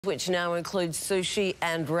which now includes sushi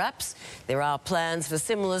and wraps. There are plans for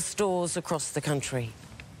similar stores across the country.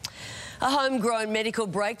 A homegrown medical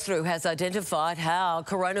breakthrough has identified how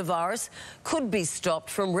coronavirus could be stopped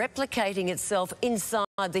from replicating itself inside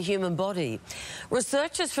the human body.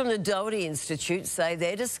 Researchers from the Doherty Institute say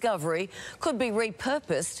their discovery could be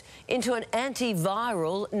repurposed into an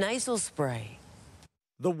antiviral nasal spray.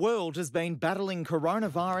 The world has been battling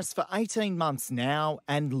coronavirus for 18 months now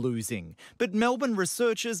and losing. But Melbourne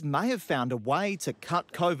researchers may have found a way to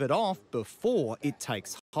cut COVID off before it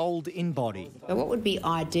takes hold in body. What would be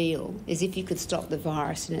ideal is if you could stop the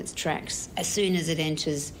virus in its tracks as soon as it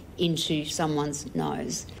enters into someone's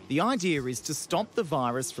nose. The idea is to stop the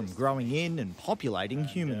virus from growing in and populating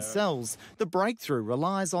human cells. The breakthrough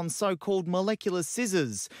relies on so-called molecular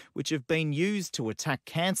scissors, which have been used to attack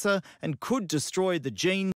cancer and could destroy the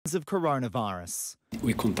genes of coronavirus.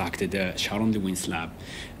 We contacted Sharon Lewin's lab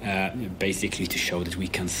basically to show that we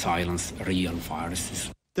can silence real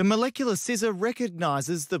viruses. The molecular scissor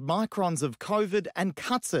recognises the microns of COVID and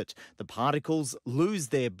cuts it. The particles lose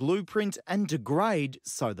their blueprint and degrade,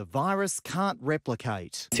 so the virus can't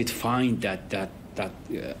replicate. It finds that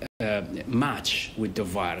match with the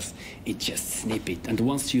virus, it just snip it. And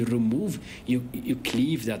once you remove, you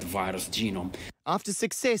cleave that virus genome. After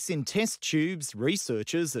success in test tubes,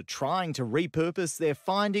 researchers are trying to repurpose their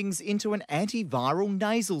findings into an antiviral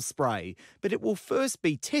nasal spray, but it will first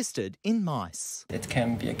be tested in mice. It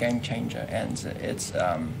can be a game changer, and it's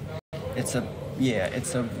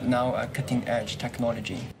now a cutting-edge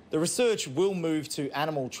technology. The research will move to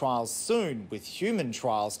animal trials soon, with human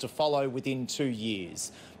trials to follow within 2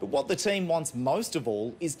 years. But what the team wants most of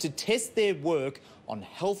all is to test their work on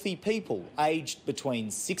healthy people aged between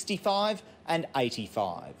 65 and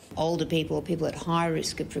 85. Older people, people at high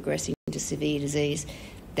risk of progressing to severe disease,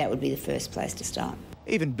 that would be the first place to start.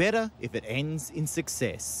 Even better if it ends in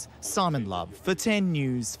success. Simon Love for 10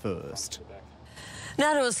 News First.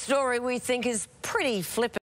 Now to a story we think is pretty flippant.